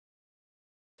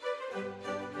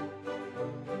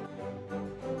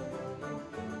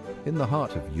In the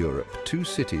heart of Europe, two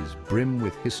cities brim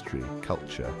with history,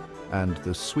 culture, and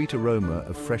the sweet aroma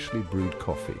of freshly brewed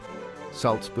coffee,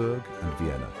 Salzburg and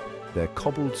Vienna. Their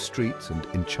cobbled streets and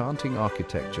enchanting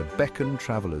architecture beckon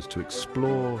travelers to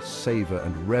explore, savor,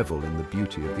 and revel in the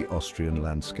beauty of the Austrian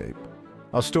landscape.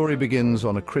 Our story begins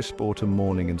on a crisp autumn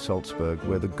morning in Salzburg,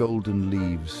 where the golden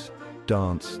leaves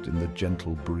danced in the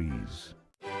gentle breeze.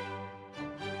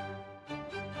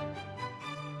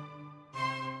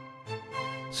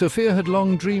 Sophia had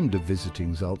long dreamed of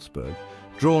visiting Salzburg,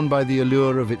 drawn by the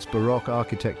allure of its Baroque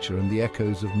architecture and the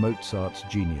echoes of Mozart's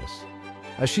genius.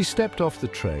 As she stepped off the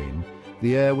train,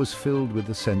 the air was filled with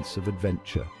a sense of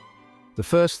adventure. The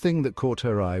first thing that caught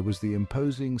her eye was the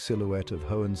imposing silhouette of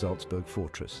Hohensalzburg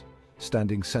Fortress,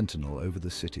 standing sentinel over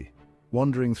the city.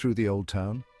 Wandering through the old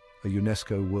town, a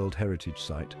UNESCO World Heritage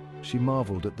Site, she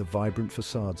marveled at the vibrant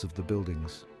facades of the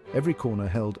buildings. Every corner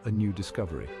held a new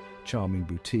discovery, charming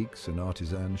boutiques and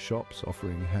artisan shops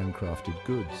offering handcrafted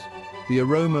goods. The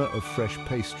aroma of fresh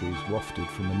pastries wafted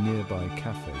from a nearby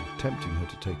cafe, tempting her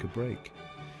to take a break.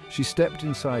 She stepped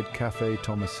inside Café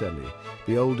Tomaselli,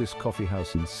 the oldest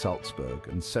coffeehouse in Salzburg,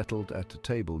 and settled at a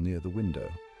table near the window.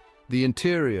 The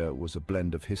interior was a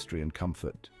blend of history and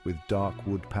comfort, with dark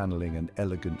wood paneling and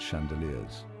elegant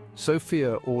chandeliers.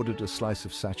 Sophia ordered a slice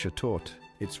of sacher torte,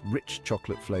 its rich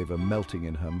chocolate flavor melting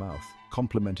in her mouth,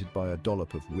 complemented by a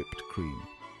dollop of whipped cream.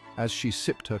 As she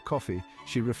sipped her coffee,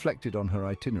 she reflected on her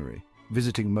itinerary.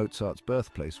 Visiting Mozart's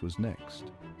birthplace was next.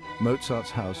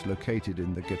 Mozart's house, located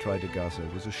in the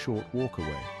Getreidegasse, was a short walk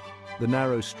away. The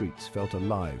narrow streets felt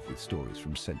alive with stories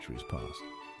from centuries past.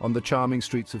 On the charming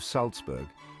streets of Salzburg,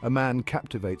 a man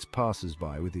captivates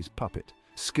passers-by with his puppet,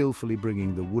 skillfully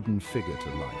bringing the wooden figure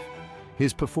to life.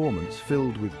 His performance,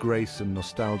 filled with grace and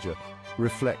nostalgia,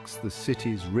 reflects the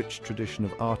city's rich tradition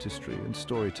of artistry and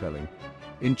storytelling,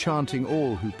 enchanting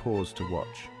all who pause to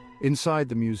watch. Inside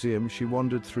the museum, she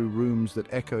wandered through rooms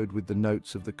that echoed with the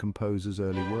notes of the composer's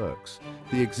early works.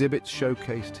 The exhibits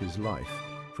showcased his life,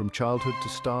 from childhood to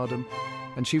stardom,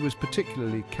 and she was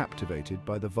particularly captivated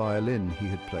by the violin he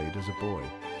had played as a boy.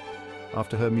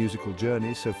 After her musical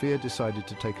journey, Sophia decided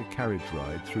to take a carriage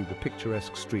ride through the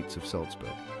picturesque streets of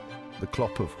Salzburg. The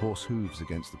clop of horse hooves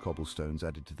against the cobblestones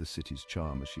added to the city's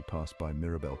charm as she passed by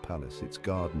Mirabell Palace, its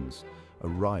gardens a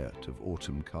riot of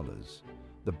autumn colors.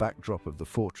 The backdrop of the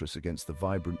fortress against the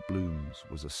vibrant blooms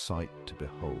was a sight to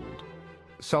behold.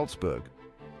 Salzburg.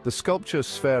 The sculpture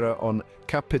Sphäre on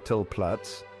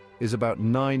Kapitolplatz is about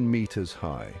 9 meters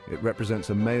high. It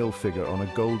represents a male figure on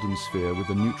a golden sphere with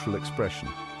a neutral expression.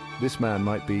 This man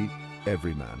might be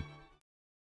every man.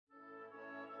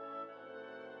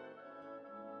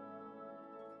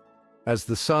 As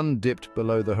the sun dipped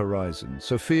below the horizon,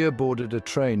 Sophia boarded a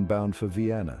train bound for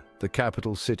Vienna, the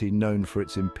capital city known for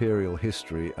its imperial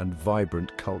history and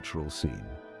vibrant cultural scene.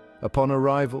 Upon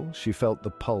arrival, she felt the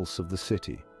pulse of the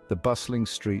city, the bustling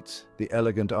streets, the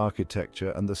elegant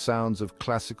architecture, and the sounds of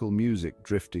classical music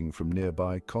drifting from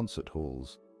nearby concert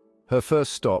halls. Her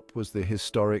first stop was the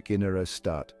historic Innere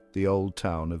Stadt, the old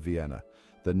town of Vienna.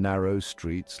 The narrow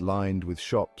streets, lined with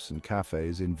shops and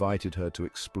cafes, invited her to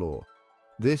explore.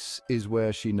 This is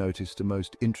where she noticed a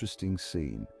most interesting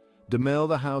scene. Demel,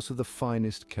 the house of the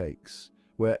finest cakes,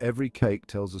 where every cake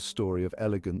tells a story of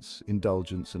elegance,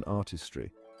 indulgence, and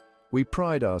artistry. We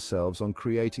pride ourselves on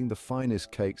creating the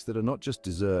finest cakes that are not just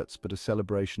desserts, but a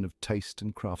celebration of taste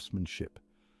and craftsmanship.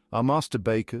 Our master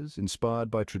bakers, inspired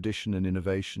by tradition and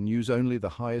innovation, use only the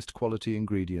highest quality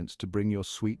ingredients to bring your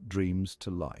sweet dreams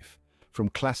to life. From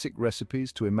classic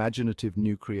recipes to imaginative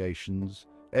new creations,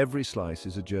 every slice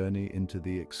is a journey into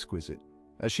the exquisite.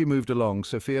 As she moved along,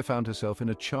 Sophia found herself in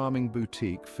a charming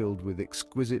boutique filled with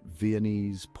exquisite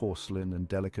Viennese porcelain and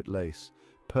delicate lace,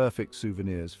 perfect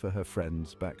souvenirs for her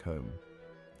friends back home.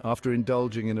 After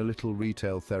indulging in a little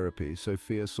retail therapy,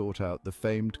 Sophia sought out the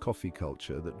famed coffee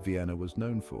culture that Vienna was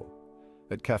known for.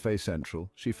 At Café Central,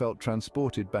 she felt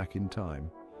transported back in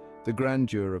time. The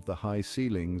grandeur of the high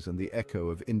ceilings and the echo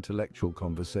of intellectual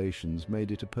conversations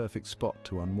made it a perfect spot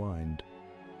to unwind.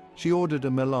 She ordered a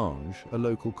mélange, a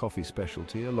local coffee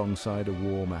specialty, alongside a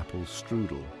warm apple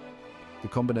strudel. The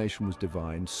combination was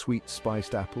divine: sweet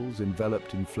spiced apples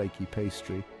enveloped in flaky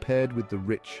pastry, paired with the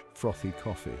rich, frothy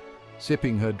coffee.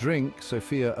 Sipping her drink,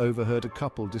 Sophia overheard a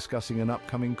couple discussing an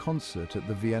upcoming concert at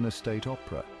the Vienna State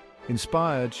Opera.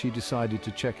 Inspired, she decided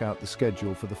to check out the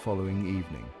schedule for the following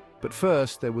evening. But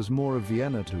first, there was more of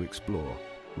Vienna to explore.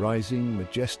 Rising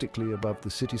majestically above the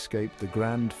cityscape, the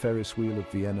grand Ferris wheel of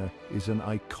Vienna is an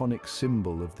iconic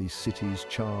symbol of the city's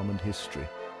charm and history.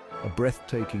 A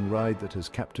breathtaking ride that has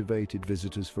captivated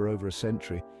visitors for over a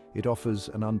century, it offers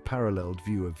an unparalleled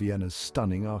view of Vienna's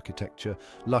stunning architecture,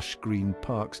 lush green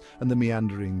parks, and the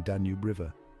meandering Danube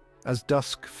River. As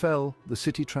dusk fell, the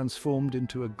city transformed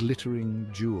into a glittering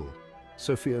jewel.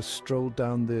 Sophia strolled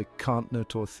down the Kantner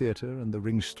Theatre and the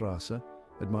Ringstrasse,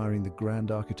 admiring the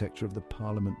grand architecture of the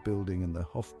Parliament building and the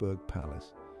Hofburg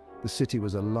Palace. The city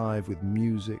was alive with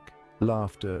music,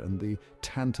 laughter, and the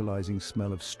tantalizing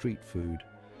smell of street food.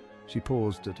 She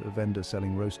paused at a vendor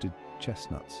selling roasted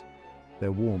chestnuts,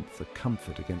 their warmth a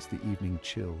comfort against the evening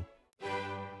chill.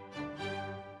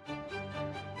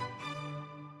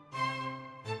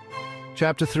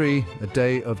 Chapter 3: A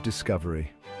Day of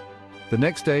Discovery. The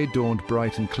next day dawned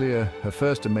bright and clear. Her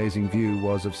first amazing view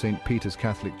was of St. Peter's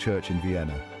Catholic Church in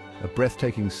Vienna, a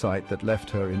breathtaking sight that left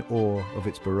her in awe of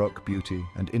its Baroque beauty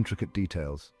and intricate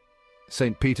details.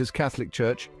 St. Peter's Catholic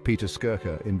Church,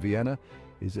 Peterskirche in Vienna,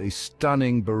 is a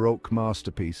stunning Baroque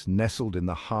masterpiece nestled in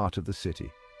the heart of the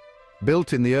city.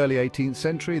 Built in the early 18th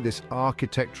century, this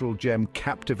architectural gem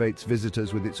captivates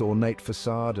visitors with its ornate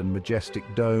facade and majestic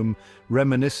dome,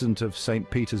 reminiscent of St.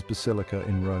 Peter's Basilica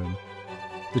in Rome.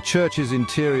 The church's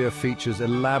interior features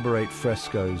elaborate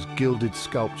frescoes, gilded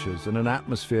sculptures, and an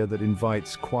atmosphere that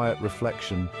invites quiet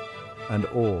reflection and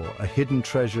awe. A hidden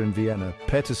treasure in Vienna,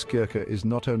 Peterskirche is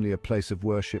not only a place of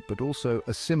worship but also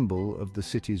a symbol of the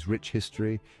city's rich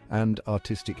history and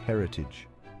artistic heritage.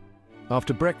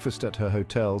 After breakfast at her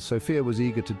hotel, Sophia was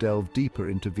eager to delve deeper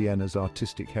into Vienna's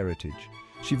artistic heritage.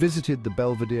 She visited the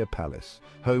Belvedere Palace,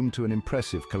 home to an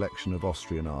impressive collection of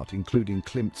Austrian art, including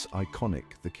Klimt's iconic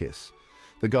The Kiss.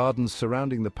 The gardens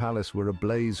surrounding the palace were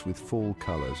ablaze with fall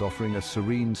colors, offering a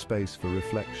serene space for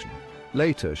reflection.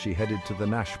 Later, she headed to the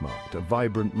Naschmarkt, a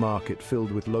vibrant market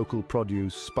filled with local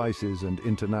produce, spices, and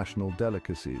international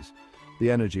delicacies. The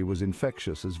energy was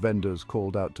infectious as vendors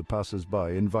called out to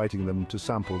passers-by, inviting them to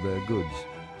sample their goods.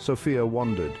 Sophia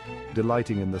wandered,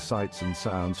 delighting in the sights and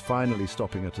sounds, finally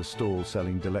stopping at a stall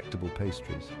selling delectable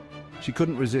pastries. She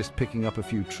couldn't resist picking up a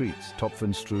few treats,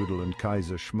 Topfenstrudel and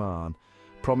Kaiser Schmarrn,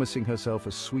 promising herself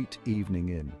a sweet evening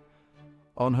in.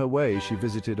 On her way, she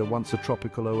visited a once a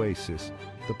tropical oasis.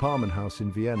 The Palmenhaus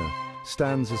in Vienna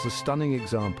stands as a stunning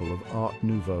example of Art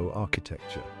Nouveau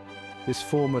architecture. This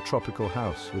former tropical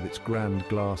house, with its grand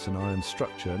glass and iron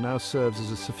structure, now serves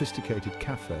as a sophisticated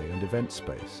cafe and event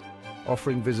space,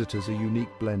 offering visitors a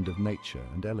unique blend of nature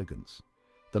and elegance.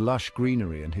 The lush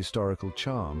greenery and historical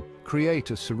charm create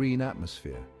a serene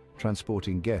atmosphere,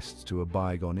 transporting guests to a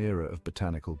bygone era of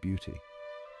botanical beauty.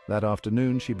 That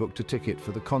afternoon, she booked a ticket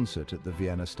for the concert at the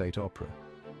Vienna State Opera,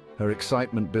 her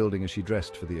excitement building as she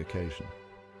dressed for the occasion.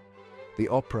 The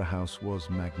opera house was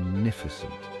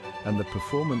magnificent, and the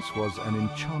performance was an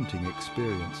enchanting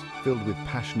experience, filled with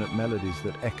passionate melodies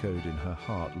that echoed in her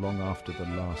heart long after the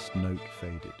last note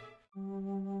faded.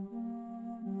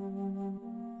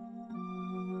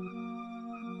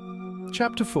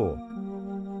 Chapter 4.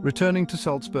 Returning to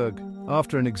Salzburg.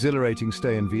 After an exhilarating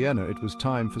stay in Vienna, it was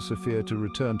time for Sophia to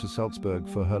return to Salzburg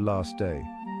for her last day.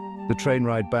 The train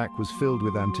ride back was filled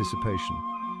with anticipation.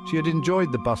 She had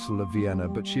enjoyed the bustle of Vienna,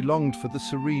 but she longed for the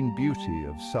serene beauty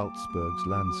of Salzburg's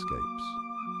landscapes.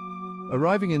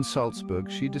 Arriving in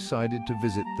Salzburg, she decided to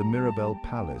visit the Mirabell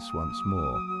Palace once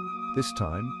more. This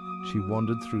time, she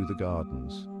wandered through the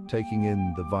gardens, taking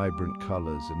in the vibrant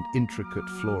colors and intricate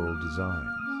floral designs.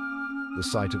 The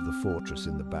sight of the fortress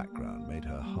in the background made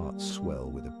her heart swell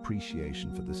with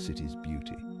appreciation for the city's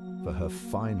beauty. For her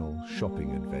final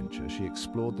shopping adventure, she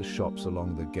explored the shops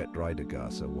along the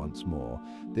Getreidegasse once more,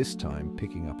 this time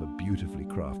picking up a beautifully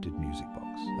crafted music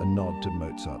box, a nod to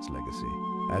Mozart's legacy.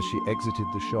 As she exited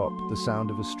the shop, the sound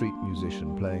of a street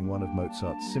musician playing one of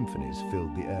Mozart's symphonies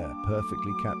filled the air,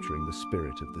 perfectly capturing the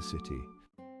spirit of the city.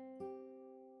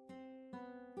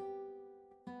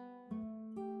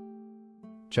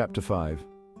 Chapter 5.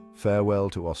 Farewell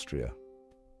to Austria.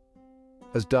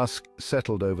 As dusk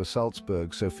settled over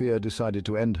Salzburg, Sophia decided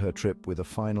to end her trip with a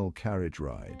final carriage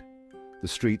ride. The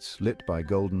streets, lit by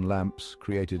golden lamps,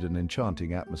 created an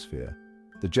enchanting atmosphere.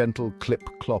 The gentle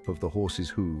clip-clop of the horses'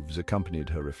 hooves accompanied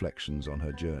her reflections on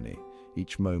her journey,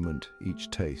 each moment, each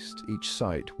taste, each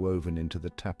sight woven into the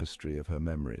tapestry of her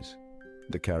memories.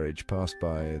 The carriage passed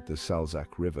by the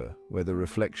Salzach River, where the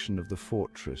reflection of the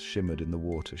fortress shimmered in the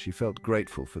water. She felt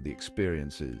grateful for the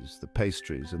experiences, the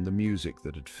pastries, and the music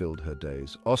that had filled her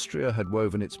days. Austria had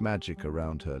woven its magic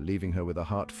around her, leaving her with a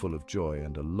heart full of joy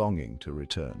and a longing to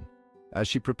return. As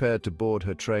she prepared to board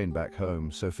her train back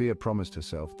home, Sophia promised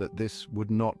herself that this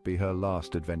would not be her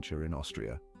last adventure in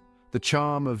Austria. The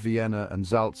charm of Vienna and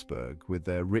Salzburg, with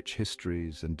their rich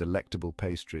histories and delectable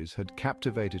pastries, had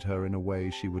captivated her in a way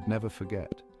she would never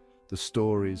forget. The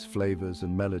stories, flavors,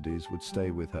 and melodies would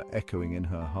stay with her, echoing in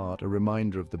her heart, a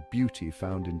reminder of the beauty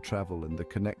found in travel and the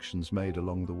connections made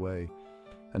along the way.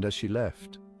 And as she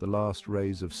left, the last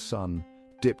rays of sun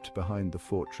dipped behind the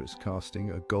fortress,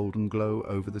 casting a golden glow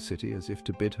over the city as if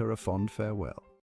to bid her a fond farewell.